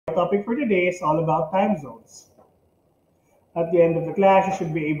Our topic for today is all about time zones. At the end of the class, you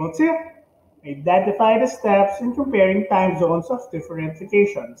should be able to identify the steps in comparing time zones of different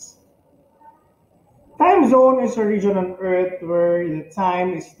locations. Time zone is a region on Earth where the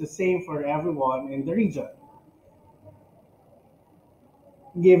time is the same for everyone in the region.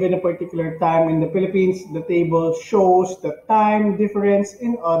 Given a particular time in the Philippines, the table shows the time difference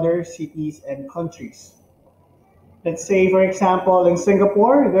in other cities and countries. Let's say, for example, in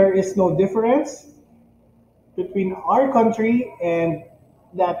Singapore, there is no difference between our country and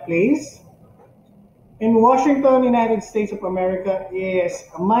that place. In Washington, United States of America is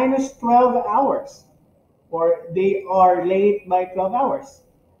minus 12 hours, or they are late by 12 hours.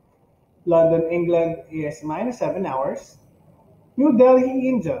 London, England is minus 7 hours. New Delhi,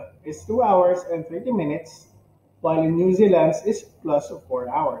 India is 2 hours and 30 minutes, while in New Zealand is plus 4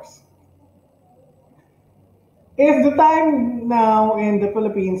 hours. If the time now in the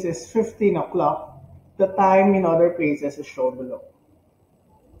Philippines is 15 o'clock, the time in other places is shown below.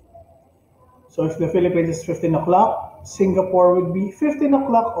 So if the Philippines is 15 o'clock, Singapore would be 15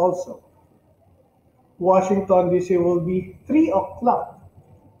 o'clock also. Washington, D.C. will be 3 o'clock.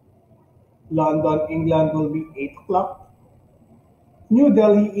 London, England will be 8 o'clock. New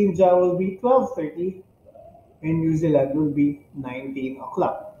Delhi, India will be 12:30. And New Zealand will be 19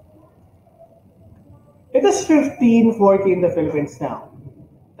 o'clock. It is 15:40 in the Philippines now.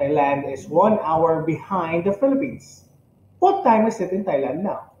 Thailand is 1 hour behind the Philippines. What time is it in Thailand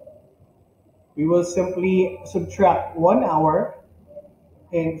now? We will simply subtract 1 hour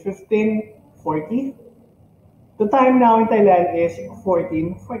in 15:40. The time now in Thailand is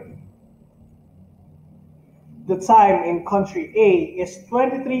 14:40. The time in country A is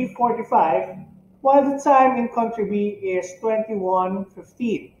 23:45, while the time in country B is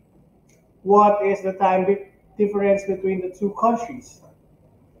 21:15. What is the time difference between the two countries?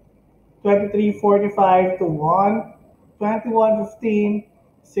 23:45 to 21:15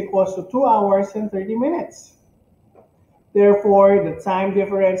 is equals to 2 hours and 30 minutes. Therefore, the time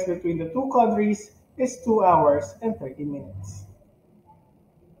difference between the two countries is 2 hours and 30 minutes.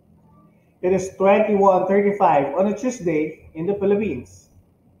 It is 21:35 on a Tuesday in the Philippines.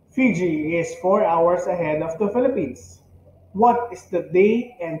 Fiji is 4 hours ahead of the Philippines. What is the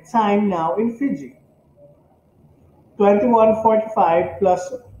date and time now in Fiji? 21:45 plus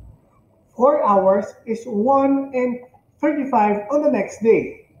 4 hours is 1:35 on the next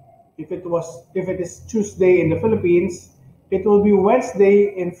day. If it is Tuesday in the Philippines, it will be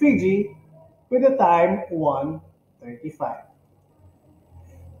Wednesday in Fiji with the time 1:35.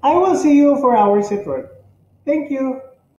 I will see you for our sit work. Thank you.